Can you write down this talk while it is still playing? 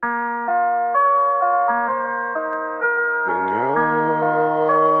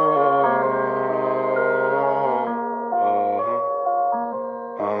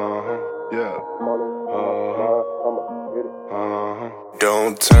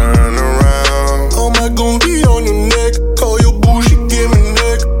turn around. All my goons be on your neck. Call your boo, she give me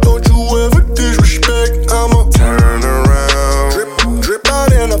neck. Don't you ever disrespect. I'ma Turn around. drip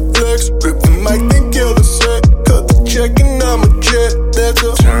out and I flex. Grip the mic, then kill the set. Cut the check and I'm a jet. That's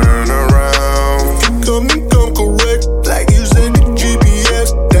a Turn around. come correct. Like you said, the GPS.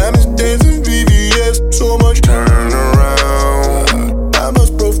 Diamonds dancing VVS. So much Turn around. I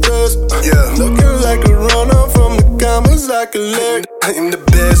must profess. Looking like a runner from the comments I collect. I am the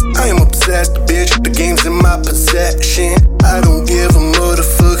best, I am obsessed, bitch. The game's in my possession. I don't give a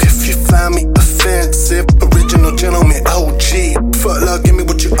motherfucker if you find me offensive. Original gentleman, OG. Fuck love, give me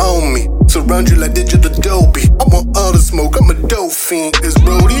what you owe me. Surround you like digital Adobe. I want all the smoke, I'm a dope fiend. It's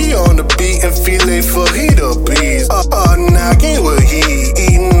Brody on the beat and Filey for heat up, please. Knocking what he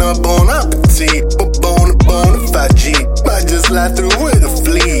eating up on appetite. But bone 5G. Might just slide through with a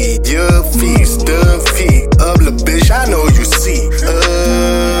flea. Your feast, the feet up, the bitch. I know you see.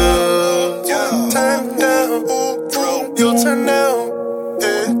 Turn down, you'll turn down.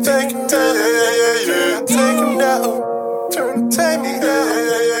 Take it down, take it down. Take me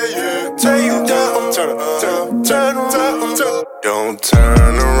down, take you down. Turn around. Don't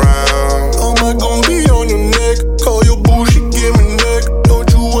turn around. All my goons be on your neck. Call your boo, she give me neck. Don't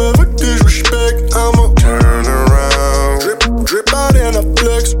you ever disrespect. I'ma Turn around. drip out and I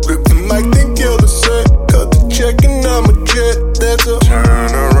flex. Grip the mic, then kill the set. Cut the check and I'm a jet. That's a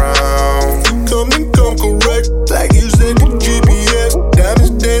Turn around. come correct. Like you said, the GPS.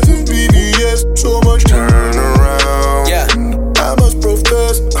 Diamonds dancing VVS. So much Turn around. Yeah. I must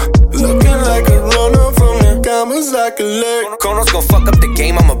profess. Looking like a runner from the comments I collect. Cronos gon' fuck up the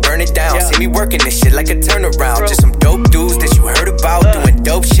game, I'ma burn it down. See me working this shit like a turnaround. Just some dope dudes that you heard about doing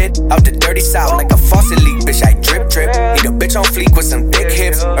dope shit out the dirty south like a faucet leak. Bitch, I drip. Need a bitch on fleek with some thick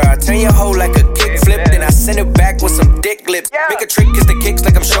hips, or I turn your hoe like a kick flip, then I send it back with some thick lips. Make a trick, kiss the kicks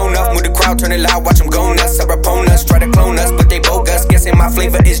like I'm showing up. Move the crowd, turn it loud, watch them go nuts. Our opponents try to clone us, but they bogus. Guessing my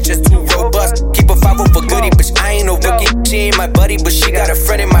flavor is just too robust. Keep a 5-0 for goodie, bitch, I ain't no rookie. She ain't my buddy, but she got a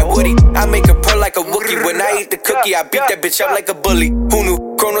friend in my woody. I make her purr like a Wookie. When I eat the cookie, I beat that bitch up like a bully. Who knew?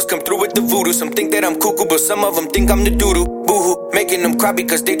 Cronos come through with the voodoo. Some think that I'm cuckoo, but some of them think I'm the doodoo. Boo-hoo, making them cry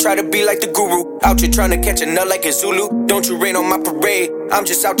because they try to be like the guru. Out here trying to catch a nut like a Zulu. Don't you rain on my parade, I'm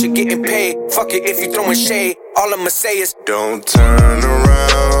just out here getting paid. Fuck it if you throwing shade, all I'ma say is Don't turn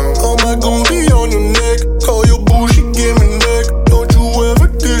around. All my goons be on your neck. Call your boo, she give me neck. Don't you ever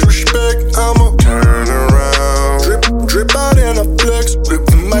disrespect. I'ma Turn around. drip out and I flex. Grip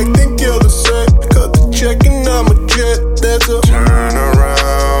the mic, then kill the set. Cut the check and I'm a jet. That's a Turn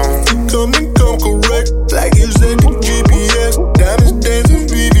around. come correct. Like you said, the GPS. Diamonds dancing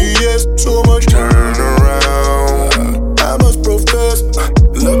VVS. So much Turn around. I must profess.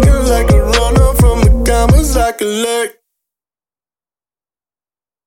 Looking like a runner from the comments I collect.